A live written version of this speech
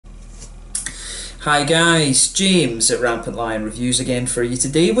Hi guys, James at Rampant Lion Reviews again for you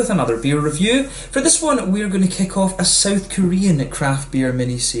today with another beer review. For this one we're going to kick off a South Korean craft beer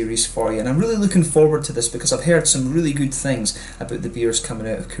mini-series for you, and I'm really looking forward to this because I've heard some really good things about the beers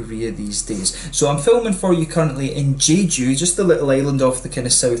coming out of Korea these days. So I'm filming for you currently in Jeju, just the little island off the kind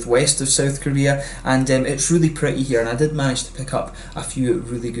of southwest of South Korea, and it's really pretty here, and I did manage to pick up a few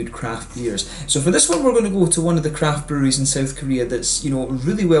really good craft beers. So for this one we're going to go to one of the craft breweries in South Korea that's, you know,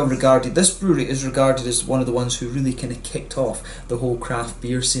 really well regarded. This brewery is regarded as one of the ones who really kind of kicked off the whole craft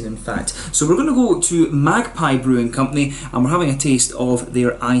beer scene, in fact. So we're going to go to Magpie Brewing Company and we're having a taste of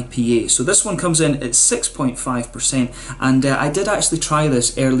their IPA. So this one comes in at 6.5%, and I did actually try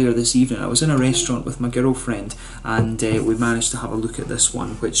this earlier this evening. I was in a restaurant with my girlfriend and we managed to have a look at this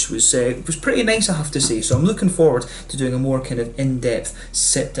one, which was pretty nice, I have to say. So I'm looking forward to doing a more kind of in-depth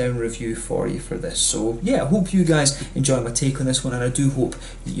sit-down review for you for this. So yeah, I hope you guys enjoy my take on this one, and I do hope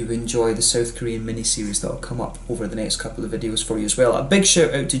that you enjoy the South Korean mini-series that'll come up over the next couple of videos for you as well. A big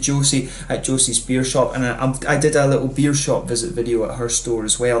shout out to Josie at Josie's Beer Shop, and I did a little beer shop visit video at her store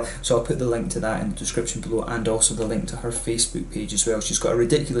as well, so I'll put the link to that in the description below, and also the link to her Facebook page as well. She's got a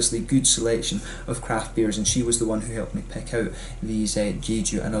ridiculously good selection of craft beers, and she was the one who helped me pick out these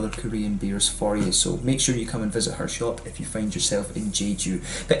Jeju and other Korean beers for you, so make sure you come and visit her shop if you find yourself in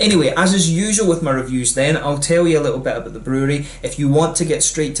Jeju. But anyway, as is usual with my reviews then, I'll tell you a little bit about the brewery. If you want to get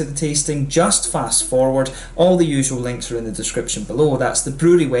straight to the tasting, just fast forward. All the usual links are in the description below. That's the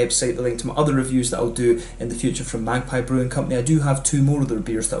brewery website, the link to my other reviews that I'll do in the future from Magpie Brewing Company. I do have 2 more of their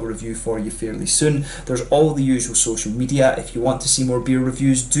beers that I'll review for you fairly soon. There's all the usual social media. If you want to see more beer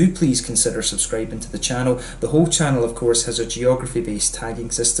reviews, do please consider subscribing to the channel. The whole channel, of course, has a geography-based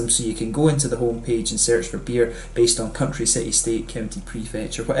tagging system, so you can go into the home page and search for beer based on country, city, state, county,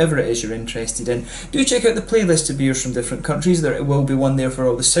 prefecture, whatever it is you're interested in. Do check out the playlist of beers from different countries. There will be one there for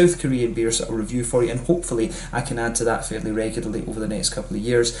all the South Korean beers that I'll review for you, and hopefully I can add to that fairly regularly over the next couple of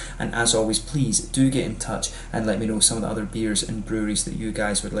years. And as always, please do get in touch and let me know some of the other beers and breweries that you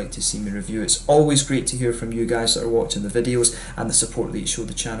guys would like to see me review. It's always great to hear from you guys that are watching the videos, and the support that you show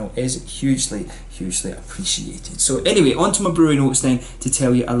the channel is hugely appreciated. So anyway, on to my brewery notes then, to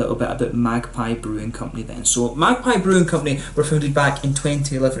tell you a little bit about Magpie Brewing Company then. So Magpie Brewing Company were founded back in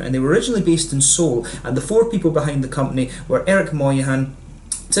 2011, and they were originally based in Seoul, and the 4 people behind the company were Eric Moynihan,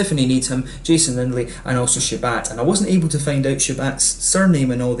 Tiffany Needham, Jason Lindley, and also Shabat. And I wasn't able to find out Shabat's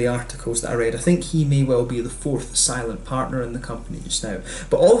surname in all the articles that I read. I think he may well be the 4th silent partner in the company just now.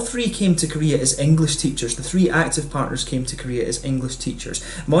 But all 3 came to Korea as English teachers. The 3 active partners came to Korea as English teachers.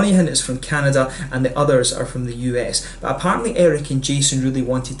 Moynihan is from Canada and the others are from the US. But apparently Eric and Jason really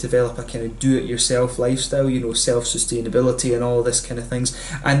wanted to develop a kind of do-it-yourself lifestyle, you know, self-sustainability and all this kind of things.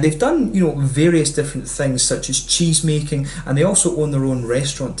 And they've done, you know, various different things such as cheese making, and they also own their own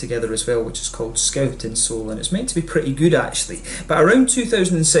restaurant together as well, which is called Scout in Seoul, and it's meant to be pretty good actually. But around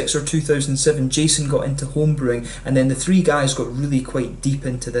 2006 or 2007, Jason got into homebrewing, and then the 3 guys got really quite deep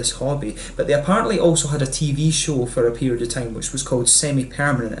into this hobby. But they apparently also had a TV show for a period of time which was called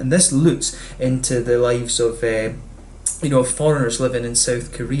Semi-Permanent, and this looks into the lives of you know, foreigners living in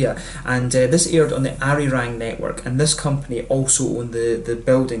South Korea, and this aired on the Arirang network, and this company also owned the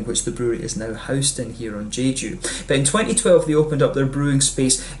building which the brewery is now housed in here on Jeju. But in 2012 they opened up their brewing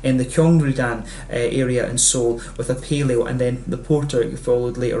space in the Gyeongridan area in Seoul with a pale ale, and then the porter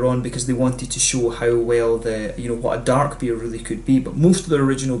followed later on because they wanted to show how well what a dark beer really could be. But most of their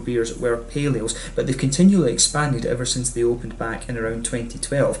original beers were pale ales, but they've continually expanded ever since they opened back in around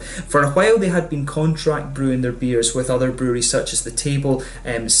 2012. For a while they had been contract brewing their beers with other breweries such as The Table,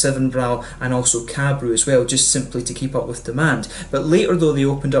 Sevenbrow, and also Cabrew as well, just simply to keep up with demand. But later though, they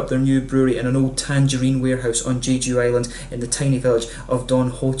opened up their new brewery in an old tangerine warehouse on Jeju Island in the tiny village of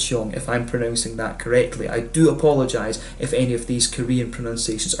Donhocheong, if I'm pronouncing that correctly. I do apologise if any of these Korean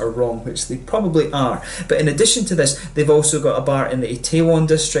pronunciations are wrong, which they probably are. But in addition to this, they've also got a bar in the Itaewon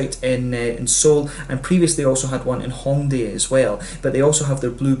district in Seoul, and previously also had one in Hongdae as well. But they also have their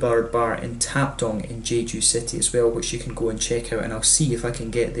Bluebird bar in Tapdong in Jeju City as well, which you can go and check out, and I'll see if I can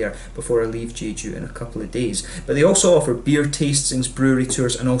get there before I leave Jeju in a couple of days. But they also offer beer tastings, brewery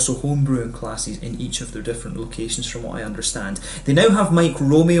tours, and also home brewing classes in each of their different locations from what I understand. They now have Mike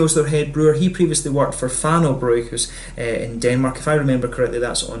Romeo as their head brewer. He previously worked for Fano Bryghus in Denmark. If I remember correctly,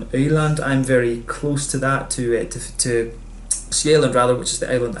 that's on Öland. I'm very close to that, to Skeland rather, which is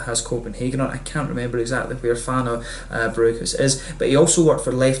the island that has Copenhagen on it. I can't remember exactly where Fano Brewhouse is, but he also worked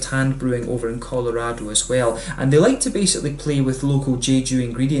for Left Hand Brewing over in Colorado as well. And they like to basically play with local Jeju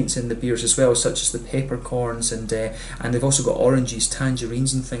ingredients in the beers as well, such as the peppercorns, and they've also got oranges,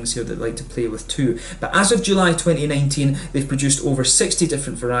 tangerines and things here that they like to play with too. But as of July 2019, they've produced over 60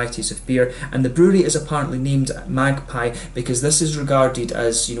 different varieties of beer, and the brewery is apparently named Magpie because this is regarded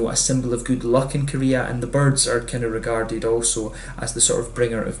as, you know, a symbol of good luck in Korea, and the birds are kind of regarded also as the sort of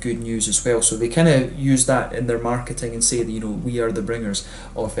bringer of good news as well. So they kind of use that in their marketing and say that, you know, we are the bringers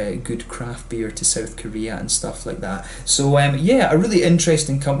of good craft beer to South Korea and stuff like that. So yeah, a really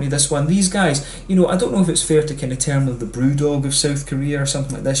interesting company, this one. These guys, you know, I don't know if it's fair to kind of term them the brew dog of South Korea or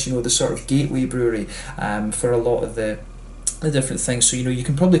something like this, you know, the sort of gateway brewery for a lot of the different things. So, you know, you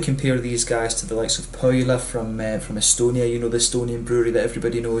can probably compare these guys to the likes of Poila from Estonia, you know, the Estonian brewery that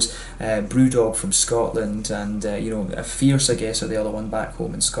everybody knows, Brewdog from Scotland, and you know, Fierce, I guess, are the other one back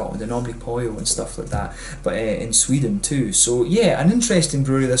home in Scotland, and Omnipoyo and stuff like that, but in Sweden too. So yeah, an interesting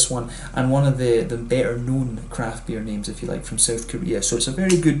brewery, this one, and one of the better known craft beer names, if you like, from South Korea. So it's a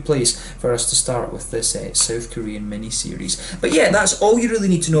very good place for us to start with this South Korean mini-series. But yeah, that's all you really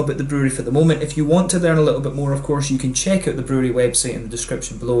need to know about the brewery for the moment. If you want to learn a little bit more, of course, you can check out the brewery website in the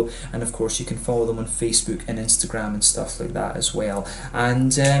description below, and of course you can follow them on Facebook and Instagram and stuff like that as well.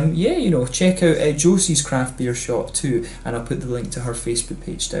 And yeah, you know, check out Josie's craft beer shop too, and I'll put the link to her Facebook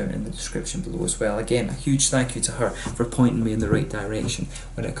page down in the description below as well. Again, a huge thank you to her for pointing me in the right direction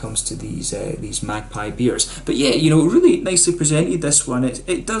when it comes to these Magpie beers. But yeah, you know, really nicely presented, this one.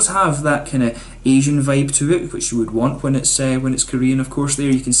 It does have that kind of Asian vibe to it, which you would want when it's Korean. Of course, there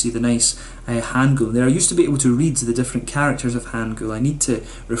you can see the nice Hangul there. I used to be able to read the different characters of Hangul. I need to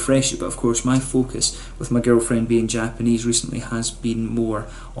refresh it, but of course my focus with my girlfriend being Japanese recently has been more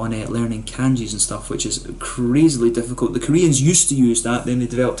on learning kanjis and stuff, which is crazily difficult. The Koreans used to use that, then they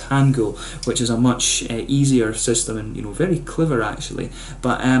developed Hangul, which is a much easier system, and, you know, very clever actually.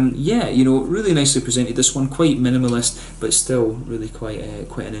 But yeah, you know, really nicely presented, this one, quite minimalist, but still really quite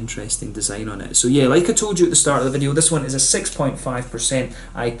an interesting design on it. So yeah, like I told you at the start of the video, this one is a 6.5%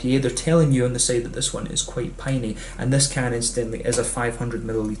 IPA. They're telling you on the side that this one is quite piney, and this can incidentally is a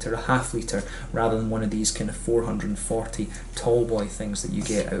 500ml, a half litre, rather than one of these kind of 440 tall boy things that you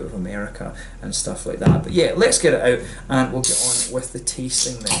get out of America and stuff like that. But yeah, let's get it out and we'll get on with the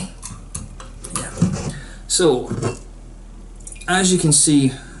tasting then. Yeah. So as you can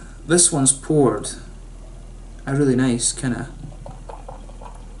see, this one's poured a really nice kind of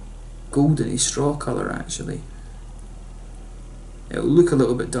goldeny straw colour actually. It'll look a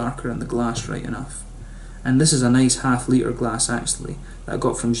little bit darker in the glass, right enough. And this is a nice half litre glass actually that I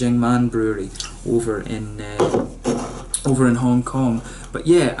got from Jingman Brewery over in Hong Kong. But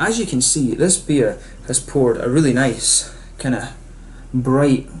yeah, as you can see, this beer has poured a really nice kind of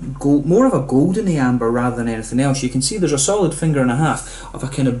bright gold, more of a goldeny amber rather than anything else. You can see there's a solid finger and a half of a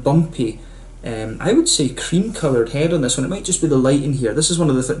kind of bumpy, I would say cream coloured head on this one. It might just be the light in here. This is one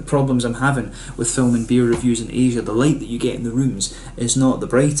of the problems I'm having with filming beer reviews in Asia. The light that you get in the rooms is not the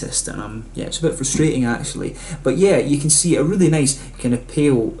brightest, and yeah, it's a bit frustrating actually. But yeah, you can see a really nice kind of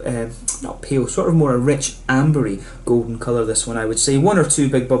pale, not pale, sort of more a rich ambery golden colour, this one I would say. One or two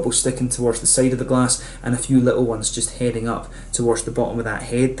big bubbles sticking towards the side of the glass, and a few little ones just heading up towards the bottom of that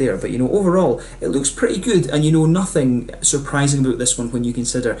head there. But you know, overall it looks pretty good, and you know, nothing surprising about this one when you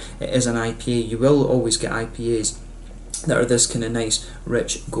consider it is an IPA. You will always get IPAs that are this kind of nice,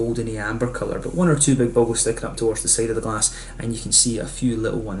 rich, goldeny amber colour, but one or two big bubbles sticking up towards the side of the glass, and you can see a few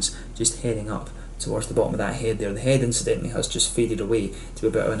little ones just heading up towards the bottom of that head there. The head incidentally has just faded away to a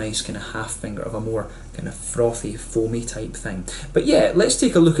bit of a nice kind of half finger of a more kind of frothy, foamy type thing. But yeah, let's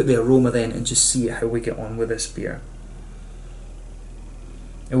take a look at the aroma then and just see how we get on with this beer.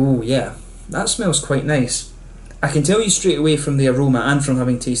 Oh yeah, that smells quite nice. I can tell you straight away from the aroma and from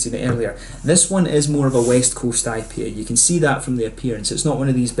having tasted it earlier, this one is more of a West Coast IPA. You can see that from the appearance. It's not one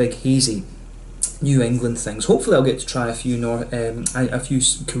of these big hazy New England things. Hopefully I'll get to try a few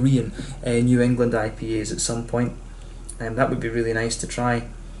Korean New England IPAs at some point. That would be really nice to try.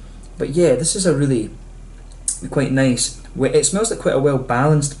 But yeah, this is a really quite nice, it smells like quite a well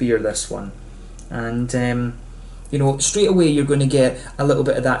balanced beer, this one. And you know, straight away you're going to get a little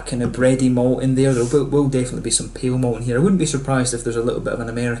bit of that kind of bready malt in there. There will definitely be some pale malt in here. I wouldn't be surprised if there's a little bit of an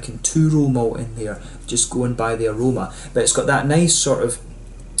American two-row malt in there, just going by the aroma. But it's got that nice sort of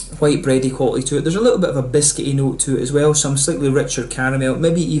white bready quality to it. There's a little bit of a biscuity note to it as well, some slightly richer caramel,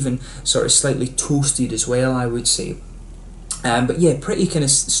 maybe even sort of slightly toasted as well, I would say. But yeah, pretty kind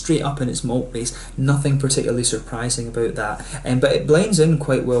of straight up in its malt base, nothing particularly surprising about that. But it blends in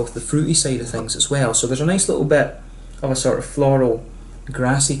quite well with the fruity side of things as well, so there's a nice little bit of a sort of floral,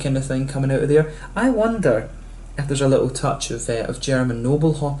 grassy kind of thing coming out of there. I wonder if there's a little touch of German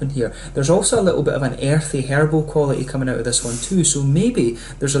noble hop in here. There's also a little bit of an earthy herbal quality coming out of this one too, so maybe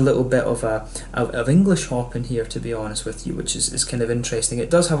there's a little bit of English hop in here, to be honest with you, which is kind of interesting. It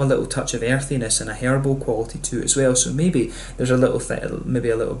does have a little touch of earthiness and a herbal quality to it as well, so maybe there's a little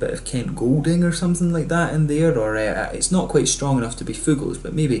bit of Kent Golding or something like that in there, or it's not quite strong enough to be Fugels,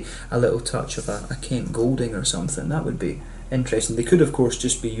 but maybe a little touch of a Kent Golding or something. That would be interesting. They could of course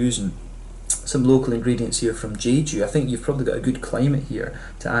just be using some local ingredients here from Jeju. I think you've probably got a good climate here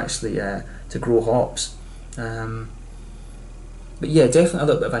to actually to grow hops. But yeah, definitely a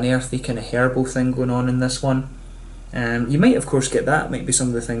little bit of an earthy kind of herbal thing going on in this one. You might of course get that, might be some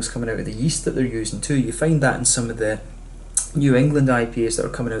of the things coming out of the yeast that they're using too. You find that in some of the New England IPAs that are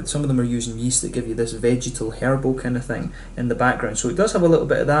coming out. Some of them are using yeast that give you this vegetal herbal kind of thing in the background, so it does have a little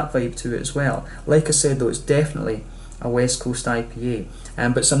bit of that vibe to it as well. Like I said though, it's definitely a West Coast IPA,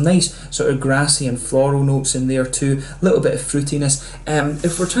 but some nice sort of grassy and floral notes in there too, a little bit of fruitiness.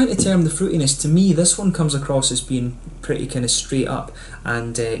 If we're trying to term the fruitiness, to me this one comes across as being pretty kind of straight up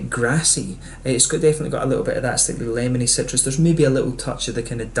and grassy. It's definitely got a little bit of that slightly lemony citrus. There's maybe a little touch of the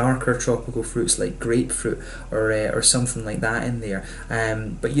kind of darker tropical fruits like grapefruit or something like that in there.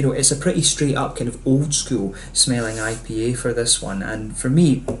 But you know, it's a pretty straight up kind of old school smelling IPA for this one, and for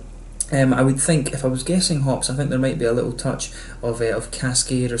me, I would think, if I was guessing hops, I think there might be a little touch of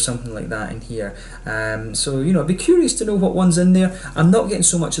Cascade or something like that in here. So, you know, I'd be curious to know what one's in there. I'm not getting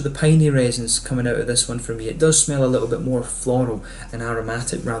so much of the piney resins coming out of this one for me. It does smell a little bit more floral and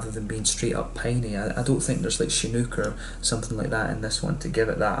aromatic rather than being straight up piney. I don't think there's like Chinook or something like that in this one to give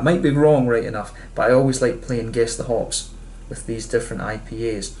it that. I might be wrong right enough, but I always like playing Guess the Hops with these different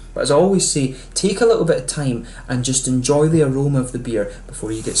IPAs. But as I always say, take a little bit of time and just enjoy the aroma of the beer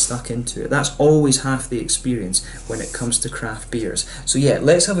before you get stuck into it. That's always half the experience when it comes to craft beers. So yeah,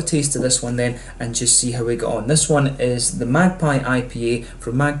 let's have a taste of this one then and just see how we get on. This one is the Magpie IPA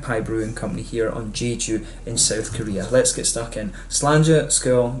from Magpie Brewing Co here on Jeju in South Korea. Let's get stuck in. Slanja,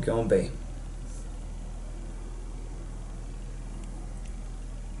 Skull, Gombe.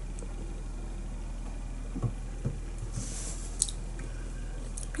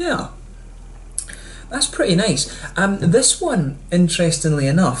 Yeah, that's pretty nice. This one, interestingly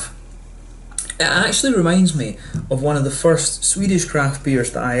enough, it actually reminds me of one of the first Swedish craft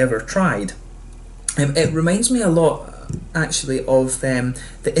beers that I ever tried. It reminds me a lot, actually, of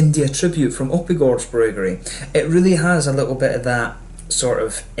the India Tribute from Uppigårds Brewery. It really has a little bit of that sort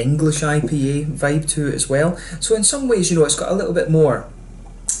of English IPA vibe to it as well. So in some ways, you know, it's got a little bit more.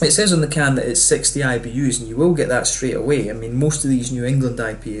 It says on the can that it's 60 IBUs, and you will get that straight away. I mean, most of these New England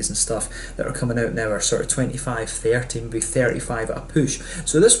IPAs and stuff that are coming out now are sort of 25, 30, maybe 35 at a push.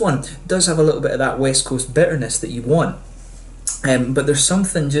 So this one does have a little bit of that West Coast bitterness that you want. But there's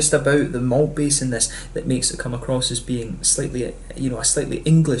something just about the malt base in this that makes it come across as being slightly, you know, a slightly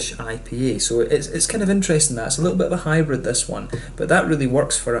English IPA. So it's kind of interesting that. It's a little bit of a hybrid, this one, but that really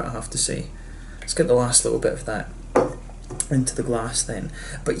works for it, I have to say. Let's get the last little bit of that into the glass then.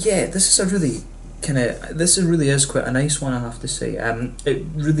 But yeah, this really is quite a nice one, I have to say. It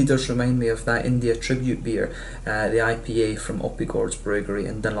really does remind me of that India Tribute beer, the IPA from Uppigårds Brewery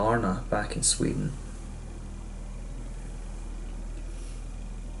in Dalarna back in Sweden.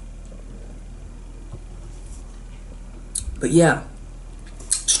 But yeah,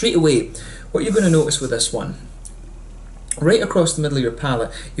 straight away, what you're going to notice with this one, right across the middle of your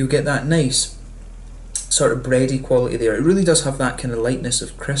palate, you'll get that nice sort of bready quality there. It really does have that kind of lightness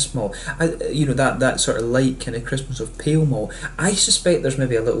of crisp malt, you know, that sort of light kind of crispness of pale malt. I suspect there's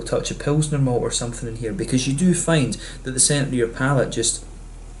maybe a little touch of Pilsner malt or something in here, because you do find that the centre of your palate just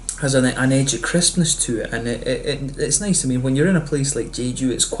has an edge of crispness to it, and it's nice. I mean, when you're in a place like Jeju,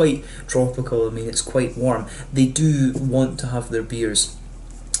 it's quite tropical. I mean, it's quite warm. They do want to have their beers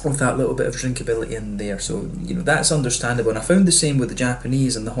with that little bit of drinkability in there, so you know, that's understandable. And I found the same with the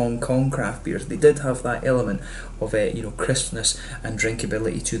Japanese and the Hong Kong craft beers. They did have that element of you know, crispness and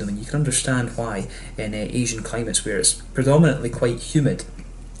drinkability to them, and you can understand why in Asian climates where it's predominantly quite humid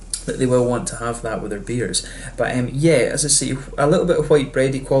that they will want to have that with their beers. But yeah, as I say, a little bit of white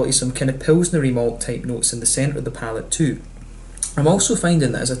bready quality, some kind of pilsnery malt type notes in the centre of the palate too. I'm also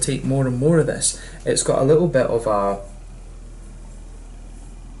finding that as I take more and more of this, it's got a little bit of a,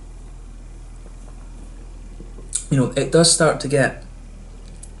 you know, it does start to get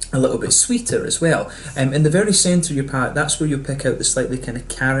a little bit sweeter as well. In the very centre of your palate, that's where you'll pick out the slightly kind of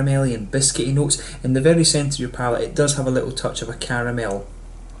caramelly and biscuity notes. In the very centre of your palate, it does have a little touch of a caramel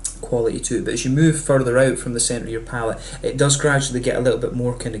quality to it, but as you move further out from the centre of your palate, it does gradually get a little bit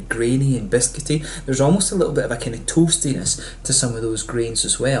more kind of grainy and biscuity. There's almost a little bit of a kind of toastiness to some of those grains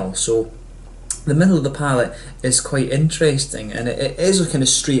as well. So the middle of the palate is quite interesting, and it is a kind of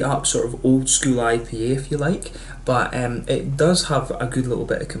straight up sort of old school IPA if you like, but it does have a good little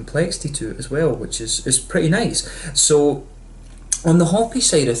bit of complexity to it as well, which is pretty nice. So on the hoppy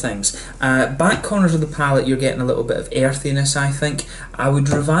side of things, back corners of the palate you're getting a little bit of earthiness, I think. I would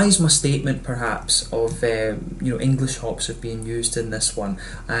revise my statement perhaps of English hops have been used in this one.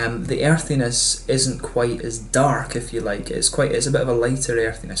 The earthiness isn't quite as dark if you like, it's a bit of a lighter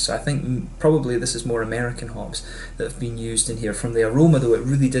earthiness, so I think probably this is more American hops that have been used in here. From the aroma though, it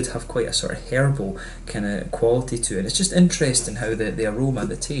really did have quite a sort of herbal kind of quality to it. It's just interesting how the aroma,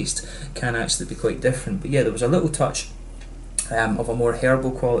 the taste can actually be quite different, but yeah, there was a little touch of a more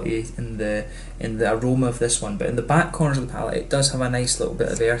herbal quality in the aroma of this one, but in the back corners of the palate it does have a nice little bit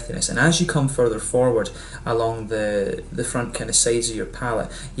of earthiness, and as you come further forward along the front kind of sides of your palate,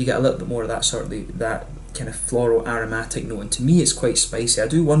 you get a little bit more of that sort of that kind of floral aromatic note, and to me it's quite spicy. I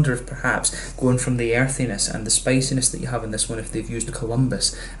do wonder if perhaps going from the earthiness and the spiciness that you have in this one, if they've used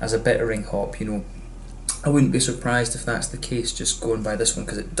Columbus as a bittering hop, I wouldn't be surprised if that's the case just going by this one,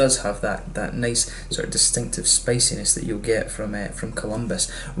 because it does have that nice sort of distinctive spiciness that you'll get from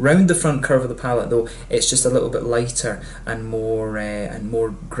Columbus. Round the front curve of the palate though, it's just a little bit lighter and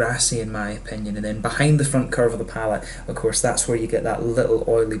more grassy in my opinion, and then behind the front curve of the palate, of course, that's where you get that little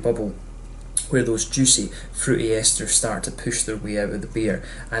oily bubble where those juicy fruity esters start to push their way out of the beer.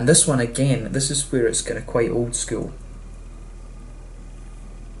 And this one again, this is where it's kind of quite old school.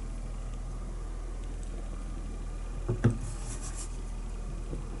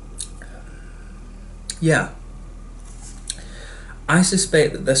 Yeah, I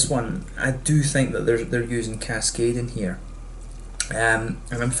suspect that this one, I do think that they're using Cascade in here, and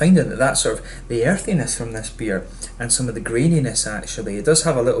I'm finding that sort of the earthiness from this beer and some of the graininess, actually, it does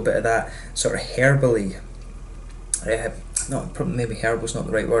have a little bit of that sort of herbally, maybe herbal's not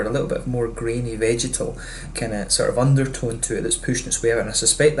the right word, a little bit of more grainy vegetal kind of sort of undertone to it that's pushing its way out, and I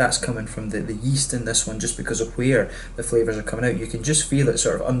suspect that's coming from the yeast in this one, just because of where the flavours are coming out. You can just feel it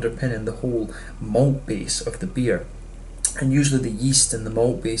sort of underpinning the whole malt base of the beer, and usually the yeast and the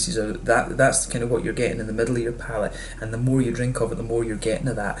malt bases are that's kind of what you're getting in the middle of your palate, and the more you drink of it, the more you're getting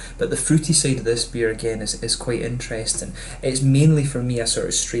of that. But the fruity side of this beer again is quite interesting. It's mainly for me a sort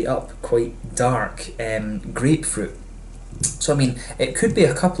of straight up quite dark grapefruit. So I mean, it could be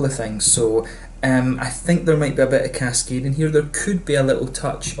a couple of things. So I think there might be a bit of Cascade in here. There could be a little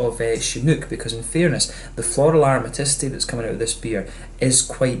touch of Chinook, because in fairness, the floral aromaticity that's coming out of this beer is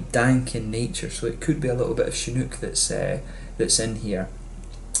quite dank in nature. So it could be a little bit of Chinook that's in here,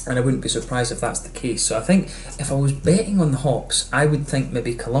 and I wouldn't be surprised if that's the case. So I think if I was betting on the hops, I would think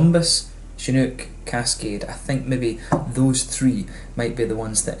maybe Columbus, Chinook, Cascade. I think maybe those three might be the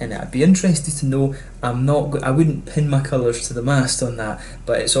ones that in it. I'd be interested to know. I wouldn't pin my colours to the mast on that,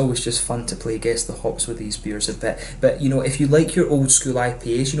 but it's always just fun to play guess the hops with these beers a bit. But if you like your old school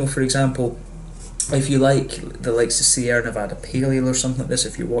IPAs, for example, if you like the likes of Sierra Nevada Pale Ale or something like this,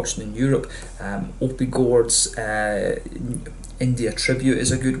 if you're watching in Europe, Opie Gord's India Tribute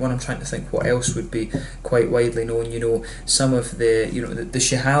is a good one. I'm trying to think what else would be quite widely known. Some of the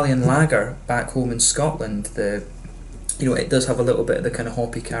Schiehallion Lager back home in Scotland, it does have a little bit of the kind of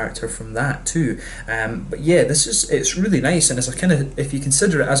hoppy character from that too. But yeah, it's really nice, and it's a kind of, if you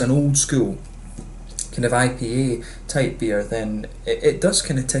consider it as an old school kind of IPA type beer, then it does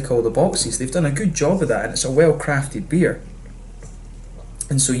kind of tick all the boxes. They've done a good job of that, and it's a well crafted beer.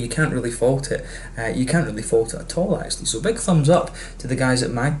 And so you can't really fault it. You can't really fault it at all, actually. So big thumbs up to the guys at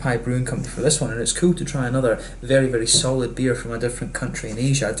Magpie Brewing Co for this one, and it's cool to try another very, very solid beer from a different country in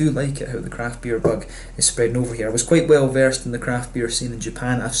Asia. I do like it how the craft beer bug is spreading over here. I was quite well versed in the craft beer scene in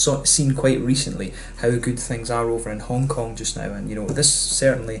Japan. I've seen quite recently how good things are over in Hong Kong just now, and this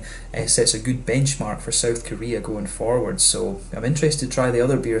certainly sets a good benchmark for South Korea going forward. So I'm interested to try the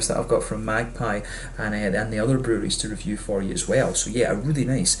other beers that I've got from Magpie and the other breweries to review for you as well. So yeah, a really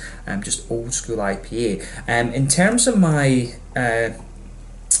nice just old school IPA. In terms of my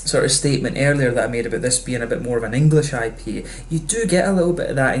sort of statement earlier that I made about this being a bit more of an English IPA, you do get a little bit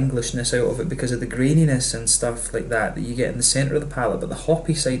of that Englishness out of it because of the graininess and stuff like that you get in the centre of the palate, but the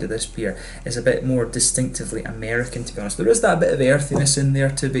hoppy side of this beer is a bit more distinctively American, to be honest. There is that bit of earthiness in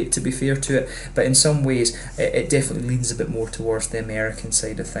there, to be fair to it, but in some ways it definitely leans a bit more towards the American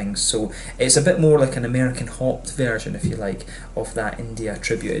side of things. So it's a bit more like an American hopped version, if you like, of that India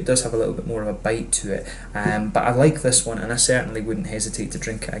Tribute. It does have a little bit more of a bite to it, but I like this one, and I certainly wouldn't hesitate to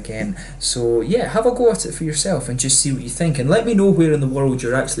drink it again. So yeah, have a go at it for yourself and just see what you think, and let me know where in the world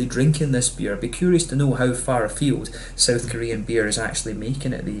you're actually drinking this beer. I'd be curious to know how far afield South Korean beer is actually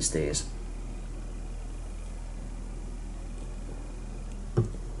making it these days.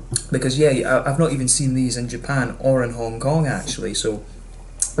 Because yeah, I've not even seen these in Japan or in Hong Kong actually, so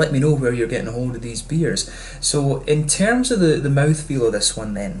let me know where you're getting a hold of these beers. So in terms of the mouthfeel of this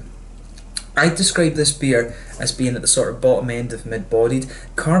one then, I'd describe this beer as being at the sort of bottom end of mid-bodied.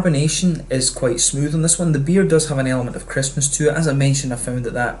 Carbonation is quite smooth on this one. The beer does have an element of crispness to it. As I mentioned, I found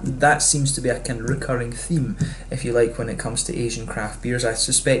that seems to be a kind of recurring theme, if you like, when it comes to Asian craft beers. I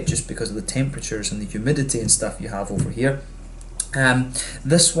suspect just because of the temperatures and the humidity and stuff you have over here.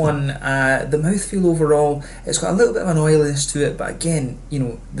 This one, the mouthfeel overall, it's got a little bit of an oiliness to it, but again, you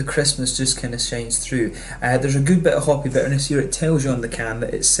know, the crispness just kind of shines through. There's a good bit of hoppy bitterness here. It tells you on the can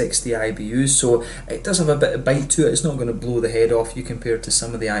that it's 60 IBUs, so it does have a bit of bite to it. It's not going to blow the head off you compared to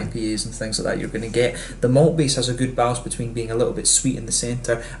some of the IPAs and things like that you're going to get. The malt base has a good balance between being a little bit sweet in the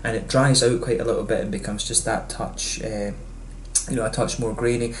centre, and it dries out quite a little bit and becomes just that touch, you know, a touch more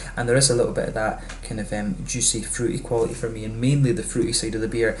grainy, and there is a little bit of that kind of juicy, fruity quality for me, and mainly the fruity side of the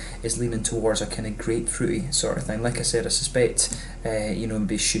beer is leaning towards a kind of grapefruity sort of thing. Like I said, I suspect, you know,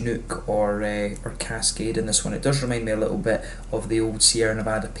 maybe Chinook or Cascade in this one. It does remind me a little bit of the old Sierra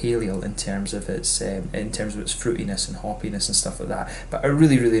Nevada Pale Ale in terms of its fruitiness and hoppiness and stuff like that. But a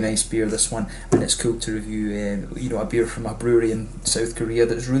really, really nice beer, this one, and it's cool to review, you know, a beer from a brewery in South Korea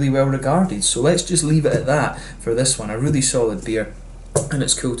that's really well regarded. So let's just leave it at that for this one. A really solid beer. And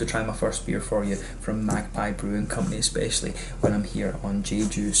it's cool to try my first beer for you from Magpie Brewing Company, especially when I'm here on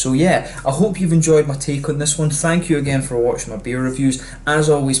Jeju. So yeah, I hope you've enjoyed my take on this one. Thank you again for watching my beer reviews. As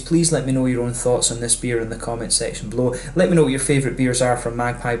always, please let me know your own thoughts on this beer in the comment section below. Let me know what your favourite beers are from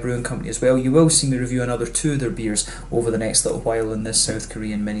Magpie Brewing Company as well. You will see me review another 2 of their beers over the next little while in this South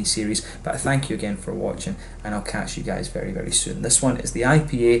Korean mini-series. But thank you again for watching, and I'll catch you guys very, very soon. This one is the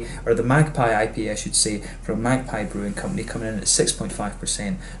IPA, or the Magpie IPA I should say, from Magpie Brewing Company, coming in at 6.5%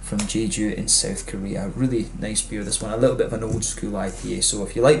 from Jeju in South Korea. Really nice beer, this one. A little bit of an old school IPA. So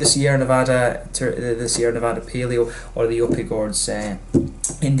if you like the Sierra Nevada Pale Ale or the Opigord's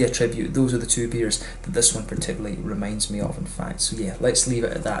India Tribute, those are the 2 beers that this one particularly reminds me of, in fact. So yeah, let's leave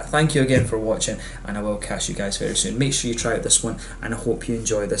it at that. Thank you again for watching, and I will catch you guys very soon. Make sure you try out this one, and I hope you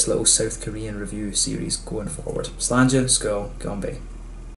enjoy this little South Korean review series going forward. Slanja, skål, gombe.